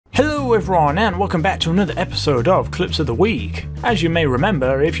Hello everyone and welcome back to another episode of Clips of the Week. As you may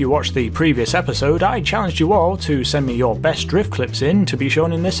remember, if you watched the previous episode, I challenged you all to send me your best drift clips in to be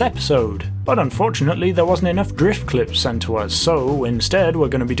shown in this episode. But unfortunately there wasn't enough drift clips sent to us, so instead we're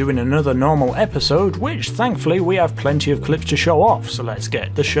going to be doing another normal episode, which thankfully we have plenty of clips to show off, so let's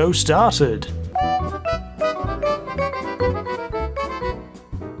get the show started.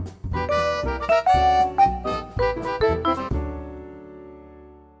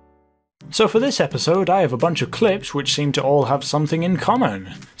 So for this episode I have a bunch of clips which seem to all have something in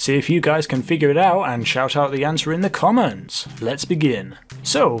common. See if you guys can figure it out and shout out the answer in the comments. Let's begin.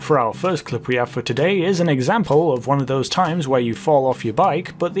 So for our first clip we have for today is an example of one of those times where you fall off your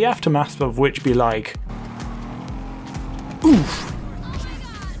bike, but the aftermath of which be like, oof.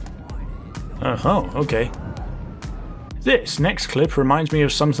 Oh, okay. This next clip reminds me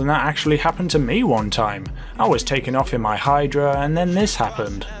of something that actually happened to me one time. I was taken off in my Hydra and then this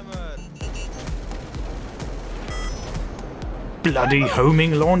happened. Bloody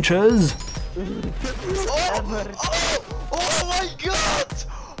homing launchers! Oh my god!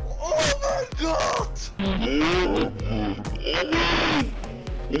 Oh my god!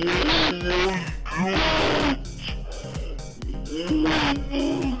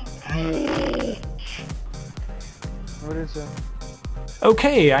 What is it?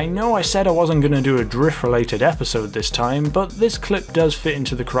 Okay, I know I said I wasn't going to do a drift related episode this time, but this clip does fit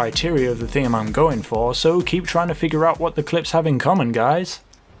into the criteria of the theme I'm going for, so keep trying to figure out what the clips have in common, guys.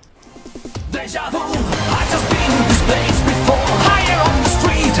 Deja vu, I just been in this place before, higher on the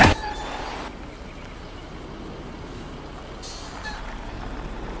street.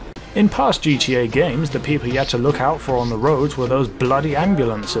 In past GTA games, the people you had to look out for on the roads were those bloody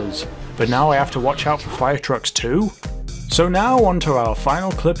ambulances, but now I have to watch out for fire trucks too? So now on to our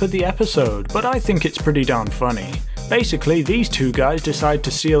final clip of the episode, but I think it's pretty darn funny. Basically, these two guys decide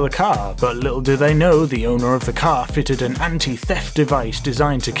to steal a car, but little do they know the owner of the car fitted an anti-theft device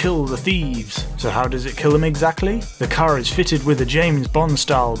designed to kill the thieves. So how does it kill them exactly? The car is fitted with a James Bond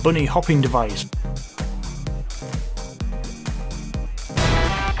style bunny hopping device.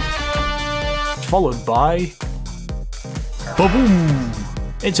 Followed by... ba-boom!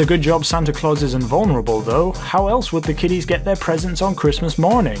 It's a good job Santa Claus is invulnerable though, how else would the kiddies get their presents on Christmas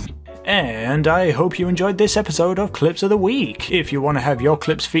morning? And I hope you enjoyed this episode of Clips of the Week. If you want to have your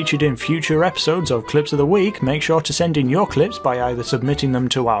clips featured in future episodes of Clips of the Week, make sure to send in your clips by either submitting them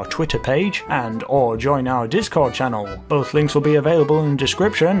to our Twitter page and or join our Discord channel. Both links will be available in the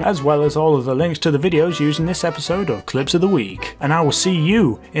description, as well as all of the links to the videos used in this episode of Clips of the Week. And I will see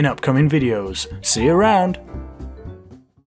you in upcoming videos. See you around!